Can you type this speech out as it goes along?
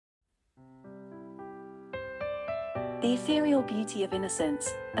The ethereal beauty of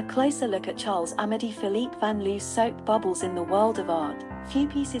Innocence, a closer look at Charles Amédée Philippe van Loo's soap bubbles in the world of art. Few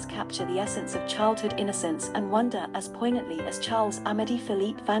pieces capture the essence of childhood innocence and wonder as poignantly as Charles Amédée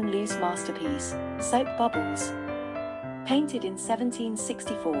Philippe van Loo's masterpiece, Soap Bubbles. Painted in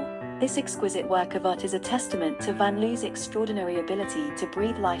 1764, this exquisite work of art is a testament to Van Loo's extraordinary ability to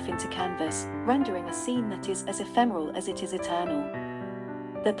breathe life into canvas, rendering a scene that is as ephemeral as it is eternal.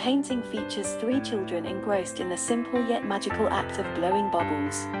 The painting features three children engrossed in the simple yet magical act of blowing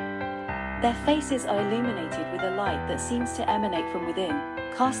bubbles. Their faces are illuminated with a light that seems to emanate from within,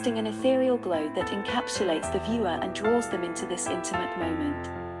 casting an ethereal glow that encapsulates the viewer and draws them into this intimate moment.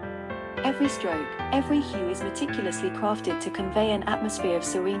 Every stroke, every hue is meticulously crafted to convey an atmosphere of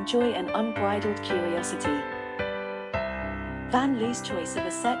serene joy and unbridled curiosity. Van Loo's choice of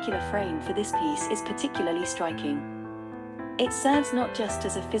a circular frame for this piece is particularly striking. It serves not just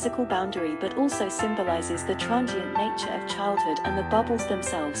as a physical boundary but also symbolizes the transient nature of childhood and the bubbles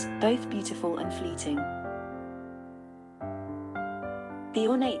themselves, both beautiful and fleeting. The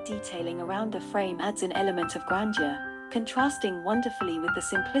ornate detailing around the frame adds an element of grandeur, contrasting wonderfully with the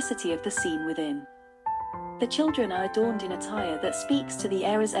simplicity of the scene within. The children are adorned in attire that speaks to the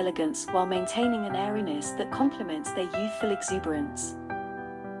era's elegance while maintaining an airiness that complements their youthful exuberance.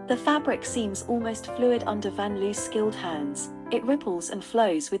 The fabric seems almost fluid under Van Loo's skilled hands. It ripples and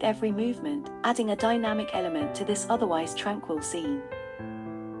flows with every movement, adding a dynamic element to this otherwise tranquil scene.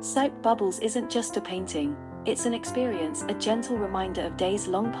 Soap Bubbles isn't just a painting, it's an experience, a gentle reminder of days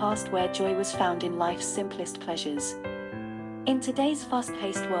long past where joy was found in life's simplest pleasures. In today's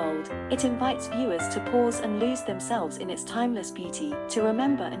fast-paced world, it invites viewers to pause and lose themselves in its timeless beauty, to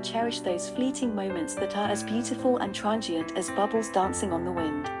remember and cherish those fleeting moments that are as beautiful and transient as bubbles dancing on the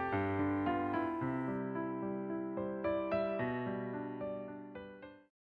wind.